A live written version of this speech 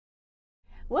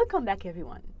Welcome back,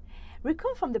 everyone.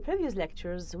 Recall from the previous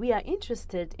lectures, we are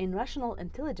interested in rational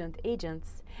intelligent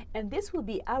agents, and this will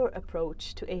be our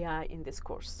approach to AI in this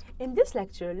course. In this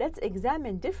lecture, let's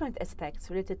examine different aspects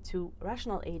related to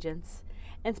rational agents,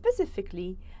 and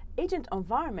specifically, agent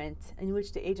environment in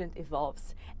which the agent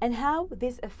evolves, and how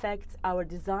this affects our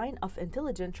design of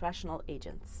intelligent rational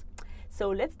agents. So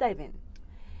let's dive in.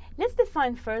 Let's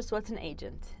define first what's an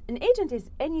agent. An agent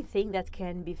is anything that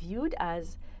can be viewed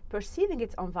as perceiving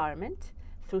its environment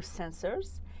through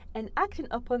sensors and acting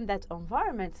upon that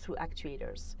environment through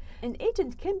actuators. An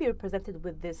agent can be represented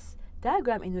with this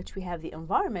diagram in which we have the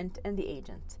environment and the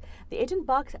agent. The agent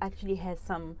box actually has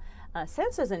some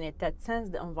sensors in it that sense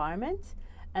the environment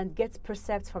and gets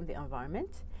percepts from the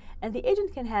environment. And the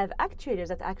agent can have actuators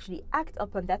that actually act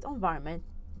upon that environment,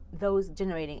 those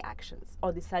generating actions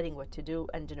or deciding what to do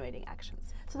and generating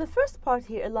actions. So the first part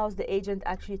here allows the agent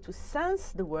actually to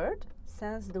sense the word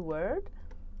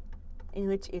in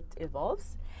which it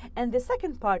evolves. And the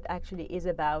second part actually is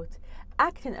about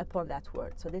acting upon that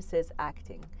word. So this is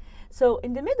acting. So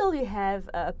in the middle you have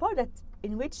a part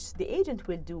in which the agent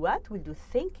will do what? Will do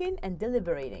thinking and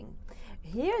deliberating.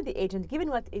 Here the agent, given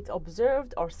what it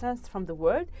observed or sensed from the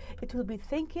word, it will be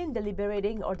thinking,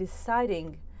 deliberating, or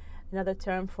deciding, another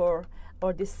term for,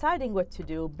 or deciding what to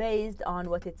do based on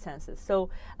what it senses. So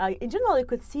in general, you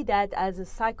could see that as a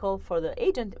cycle for the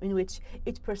agent in which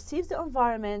it perceives the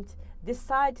environment,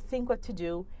 decide, think what to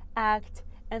do, act,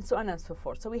 and so on and so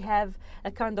forth. So we have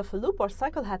a kind of a loop or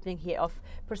cycle happening here of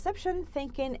perception,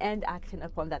 thinking, and acting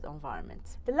upon that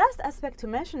environment. The last aspect to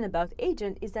mention about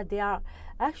agent is that they are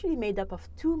actually made up of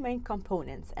two main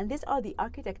components, and these are the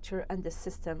architecture and the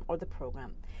system or the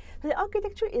program. So the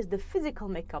architecture is the physical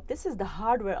makeup. This is the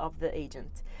hardware of the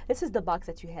agent. This is the box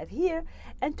that you have here,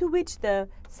 and to which the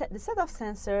set of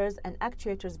sensors and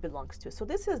actuators belongs to. So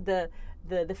this is the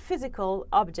physical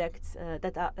object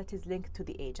that is linked to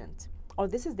the agent. Or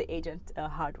this is the agent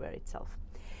hardware itself.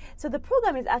 So the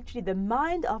program is actually the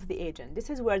mind of the agent. This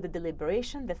is where the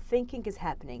deliberation, the thinking is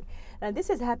happening. And this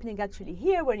is happening actually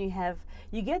here when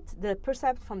you get the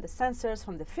percept from the sensors,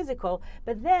 from the physical,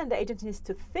 but then the agent needs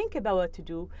to think about what to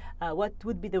do, what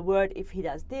would be the word if he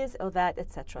does this or that,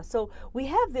 etc. So we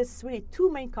have this really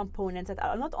two main components that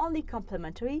are not only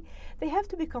complementary, they have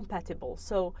to be compatible.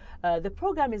 So the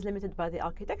program is limited by the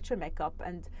architecture makeup,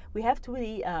 and we have to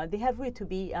really, they have really to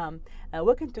be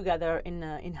working together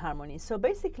in harmony. So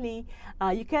basically,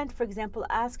 you can't, for example,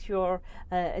 ask your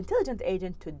intelligent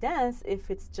agent to dance if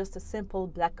it's just a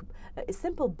simple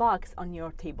simple box on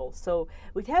your table. So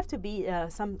it would have to be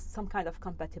some kind of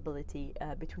compatibility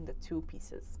between the two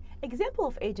pieces. Example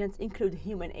of agents include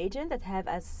human agents that have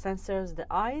as sensors the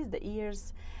eyes, the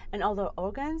ears, and other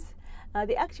organs.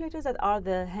 The actuators that are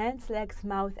the hands, legs,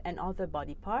 mouth, and other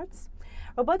body parts.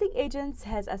 Robotic agents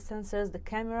has as sensors the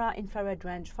camera, infrared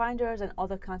rangefinders, and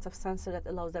other kinds of sensors that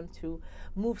allows them to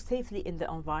move safely in the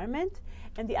environment.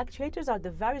 And the actuators are the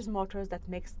various motors that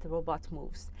makes the robot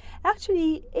moves.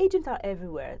 Actually, agents are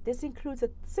everywhere. This includes a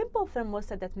simple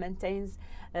thermostat that maintains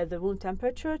the room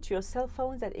temperature, to your cell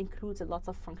phones that includes a lot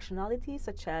of functionality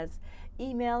such as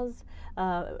emails,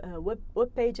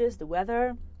 web pages, the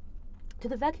weather, to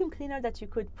the vacuum cleaner that you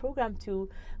could program to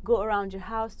go around your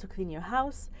house to clean your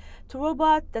house, to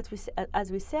robot that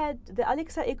as we said, the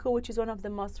Alexa Echo, which is one of the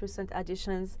most recent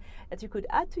additions that you could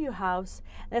add to your house,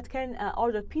 that can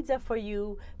order pizza for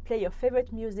you, play your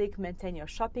favorite music, maintain your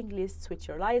shopping list, switch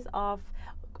your lights off,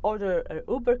 order an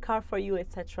Uber car for you,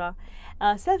 etc.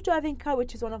 Self-driving car,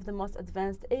 which is one of the most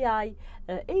advanced AI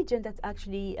agent that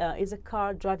actually is a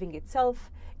car driving itself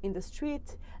in the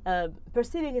street,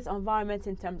 perceiving its environment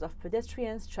in terms of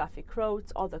pedestrians, traffic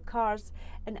roads, other cars,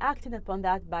 and acting upon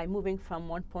that by moving from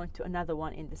one point to another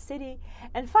one in the city.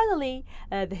 And finally,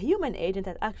 the human agent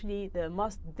that actually the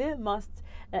most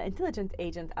intelligent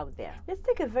agent out there. Let's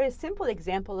take a very simple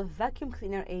example of vacuum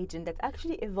cleaner agent that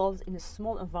actually evolves in a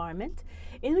small environment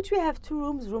in which we have two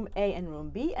rooms, room A and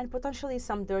room B, and potentially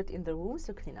some dirt in the rooms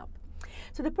to clean up.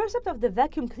 So the percept of the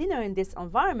vacuum cleaner in this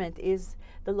environment is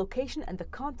the location and the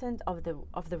content of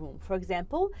the room. For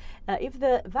example, if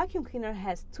the vacuum cleaner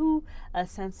has two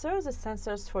sensors, a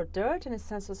sensors for dirt and a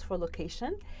sensors for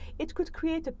location, it could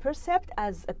create a percept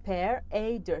as a pair,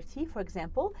 A dirty, for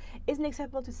example, is an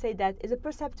example to say that, is a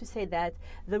percept to say that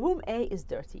the room A is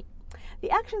dirty.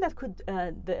 The action that could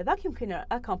the vacuum cleaner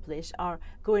accomplish are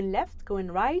going left,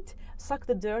 going right, suck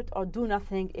the dirt, or do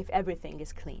nothing if everything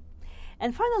is clean.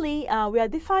 And finally, we are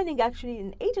defining actually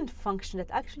an agent function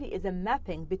that actually is a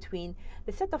mapping between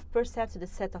the set of percepts to the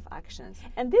set of actions.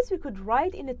 And this we could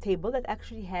write in a table that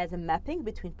actually has a mapping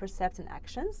between percepts and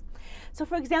actions. So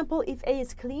for example, if A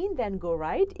is clean, then go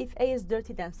right. If A is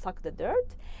dirty, then suck the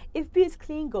dirt. If B is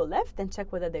clean, go left and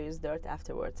check whether there is dirt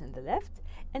afterwards in the left.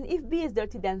 And if B is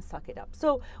dirty, then suck it up.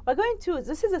 So we're going to,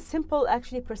 this is a simple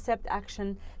actually percept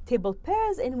action table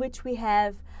pairs in which we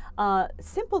have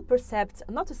simple percepts,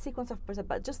 not a sequence of percepts,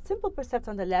 but just simple percepts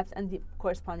on the left and the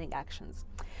corresponding actions.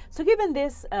 So given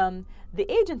this,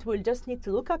 the agent will just need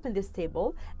to look up in this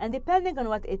table, and depending on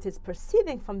what it is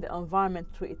perceiving from the environment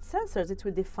through its sensors, it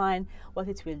will define what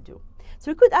it will do.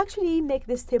 So we could actually make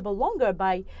this table longer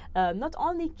by not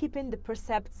only keeping the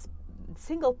percepts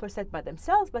single percept by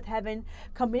themselves, but having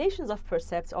combinations of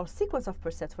percepts or sequence of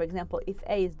percepts. For example, if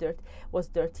A is was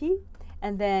dirty,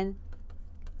 and then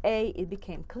it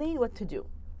became clean, what to do,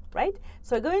 right?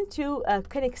 So we're going to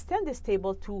can extend this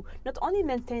table to not only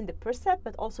maintain the percept,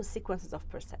 but also sequences of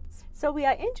percepts. So we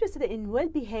are interested in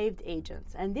well-behaved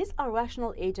agents, and these are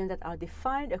rational agents that are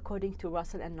defined according to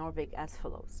Russell and Norvig as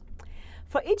follows.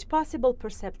 For each possible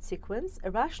percept sequence, a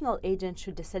rational agent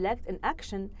should select an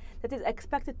action that is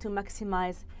expected to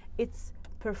maximize its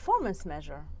performance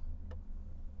measure,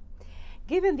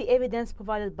 given the evidence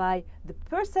provided by the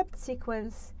percept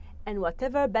sequence and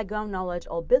whatever background knowledge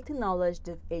or built-in knowledge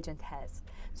the agent has.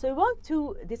 So we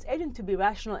want this agent to be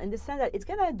rational in the sense that it's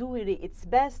going to do really its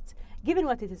best given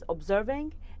what it is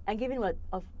observing and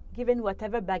given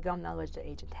whatever background knowledge the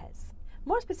agent has.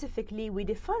 More specifically, we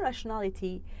define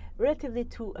rationality relatively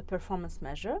to a performance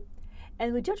measure,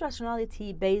 and we judge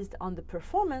rationality based on the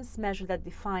performance measure that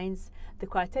defines the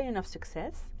criterion of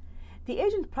success, the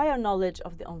agent's prior knowledge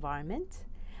of the environment,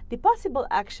 the possible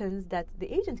actions that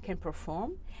the agent can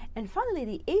perform, and finally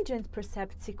the agent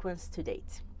percept sequence to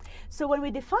date. So when we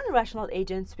define rational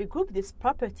agents, we group these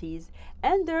properties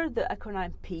under the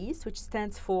acronym PEACE, which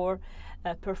stands for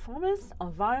performance,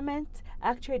 environment,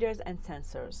 actuators, and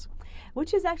sensors,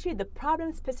 which is actually the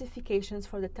problem specifications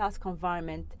for the task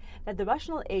environment that the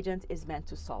rational agent is meant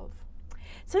to solve.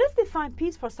 So let's define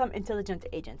PEACE for some intelligent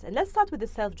agents, and let's start with the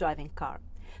self-driving car.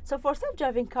 So for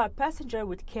self-driving car, passenger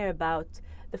would care about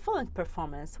the following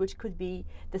performance, which could be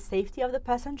the safety of the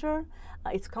passenger,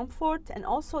 its comfort, and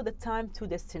also the time to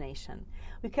destination.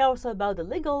 We care also about the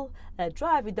legal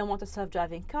drive. We don't want a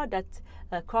self-driving car that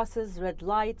crosses red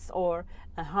lights or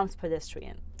harms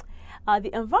pedestrian.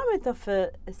 The environment of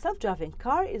a self-driving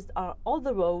car are all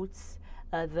the roads,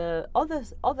 the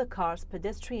other cars,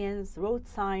 pedestrians, road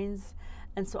signs,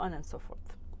 and so on and so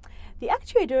forth. The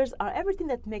actuators are everything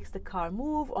that makes the car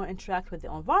move or interact with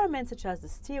the environment, such as the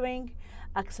steering,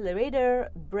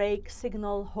 accelerator, brake,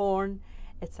 signal, horn,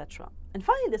 etc. And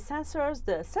finally, the sensors.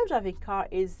 The self-driving car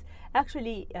is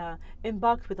actually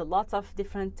embarked with a lot of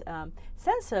different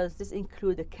sensors. This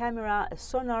include a camera, a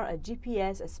sonar, a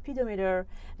GPS, a speedometer,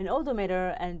 an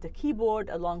odometer, and the keyboard,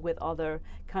 along with other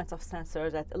kinds of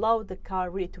sensors that allow the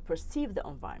car really to perceive the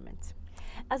environment.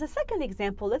 As a second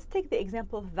example, let's take the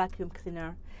example of vacuum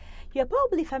cleaner. You're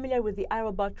probably familiar with the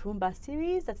iRobot Roomba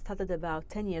series that started about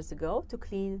 10 years ago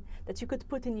that you could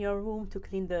put in your room to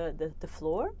clean the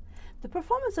floor. The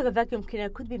performance of a vacuum cleaner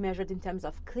could be measured in terms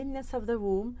of cleanness of the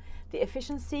room, the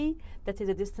efficiency, that is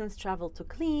the distance traveled to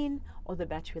clean, or the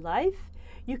battery life.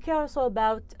 You care also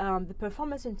about the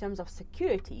performance in terms of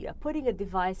security. You are putting a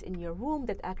device in your room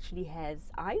that actually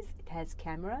has eyes, it has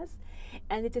cameras,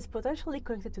 and it is potentially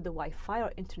connected to the Wi-Fi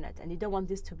or internet, and you don't want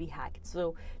this to be hacked.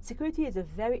 So security is a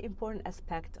very important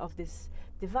aspect of this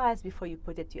device before you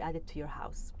add it to your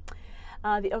house.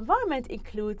 The environment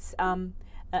includes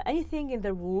anything in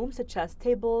the room, such as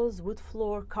tables, wood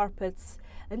floor, carpets,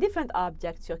 and different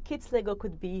objects. Your kids' Lego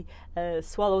could be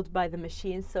swallowed by the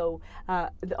machine. So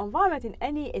the environment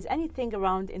is anything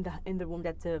around in the room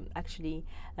that actually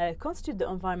constitute the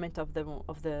environment of the room,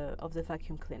 of the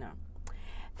vacuum cleaner.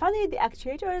 Finally, the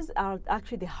actuators are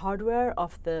actually the hardware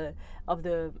of the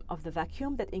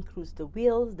vacuum that includes the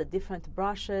wheels, the different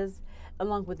brushes,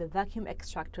 along with the vacuum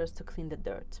extractors to clean the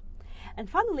dirt. And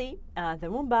finally, the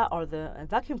Roomba or the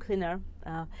vacuum cleaner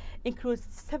includes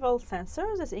several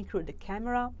sensors. This include the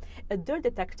camera, a dirt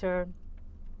detector,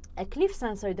 a cliff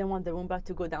sensor. You don't want the Roomba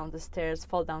to go down the stairs,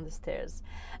 fall down the stairs.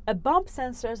 A bump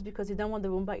sensors, because you don't want the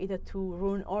Roomba either to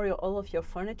ruin all of your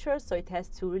furniture, so it has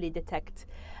to really detect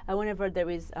whenever there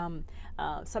is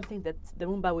something that the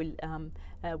Roomba will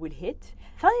will hit.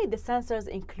 Finally, the sensors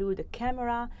include a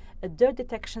camera, a dirt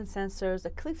detection sensors, a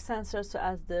cliff sensor so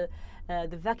as the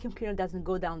vacuum cleaner doesn't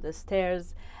go down the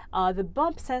stairs, the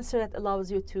bump sensor that allows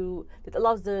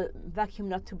the vacuum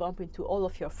not to bump into all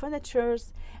of your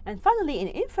furnitures, and finally an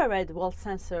infrared wall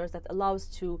sensors that allows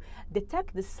to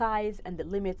detect the size and the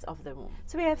limits of the room.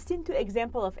 So we have seen two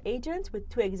examples of agents with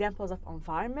two examples of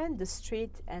environment, the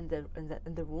street and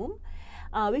the room.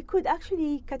 We could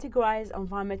actually categorize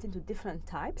environment into different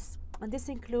types, and this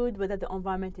include whether the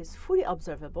environment is fully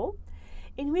observable,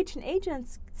 in which an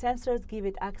agent's sensors give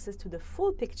it access to the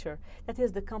full picture, that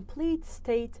is the complete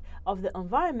state of the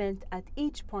environment at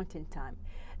each point in time.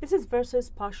 This is versus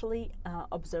partially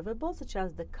observable, such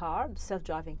as the car, the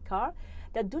self-driving car,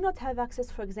 that do not have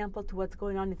access, for example, to what's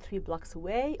going on 3 blocks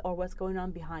away or what's going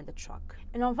on behind the truck.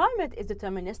 An environment is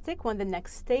deterministic when the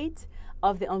next state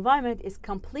of the environment is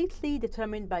completely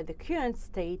determined by the current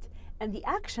state and the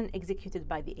action executed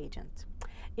by the agent.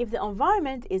 If the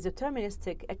environment is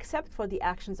deterministic except for the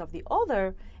actions of the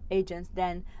other agents,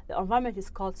 then the environment is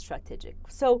called strategic.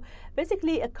 So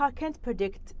basically, a car can't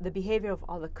predict the behavior of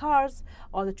other cars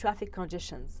or the traffic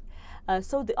conditions.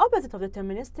 So the opposite of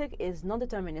deterministic is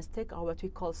non-deterministic, or what we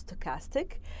call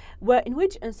stochastic, in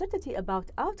which uncertainty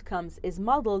about outcomes is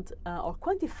modeled or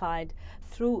quantified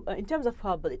through in terms of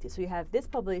probability. So you have this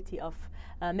probability of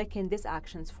making these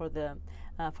actions for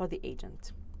the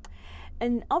agent.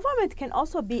 An environment can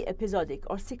also be episodic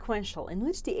or sequential, in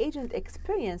which the agent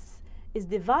experience is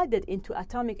divided into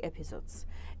atomic episodes.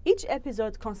 Each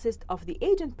episode consists of the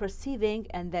agent perceiving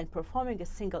and then performing a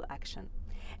single action.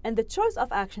 And the choice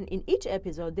of action in each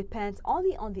episode depends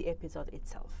only on the episode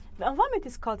itself. The environment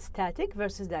is called static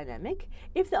versus dynamic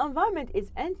if the environment is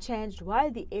unchanged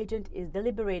while the agent is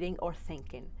deliberating or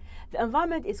thinking. The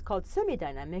environment is called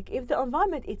semi-dynamic if the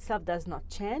environment itself does not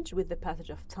change with the passage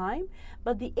of time,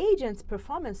 but the agent's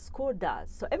performance score does.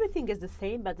 So everything is the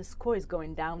same, but the score is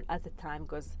going down as the time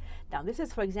goes down. This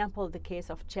is, for example, the case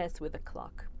of chess with a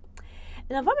clock.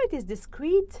 An environment is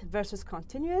discrete versus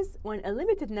continuous when a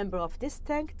limited number of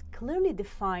distinct, clearly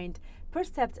defined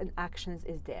percepts and actions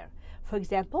is there. For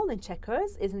example, in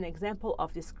checkers is an example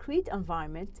of discrete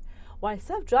environment, while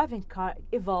self-driving car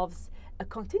evolves a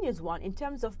continuous one in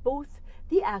terms of both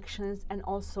the actions and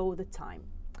also the time.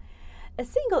 A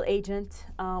single agent,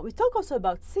 we talk also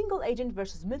about single agent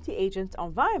versus multi-agent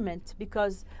environment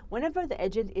because whenever the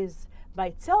agent is by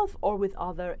itself or with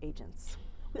other agents.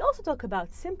 We also talk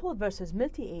about simple versus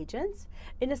multi-agents.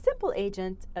 In a simple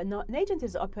agent, an agent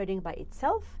is operating by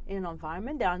itself in an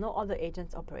environment. There are no other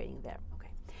agents operating there. Okay.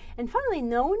 And finally,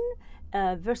 known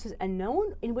versus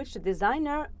unknown, in which the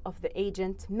designer of the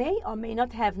agent may or may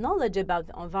not have knowledge about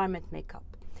the environment makeup.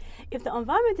 If the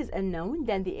environment is unknown,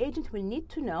 then the agent will need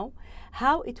to know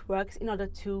how it works in order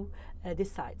to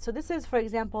decide. So this is, for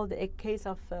example, the case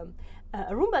of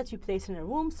a Roomba that you place in a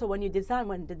room. So when the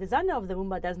designer of the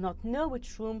Roomba does not know in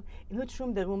which room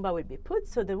the Roomba will be put,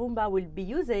 so the Roomba will be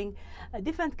using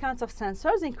different kinds of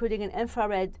sensors, including an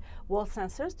infrared wall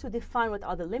sensors, to define what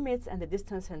are the limits and the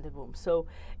distance in the room. So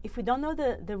if we don't know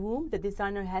the room, the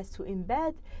designer has to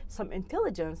embed some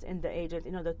intelligence in the agent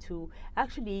in order to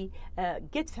actually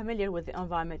get familiar with the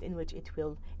environment in which it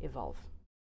will evolve.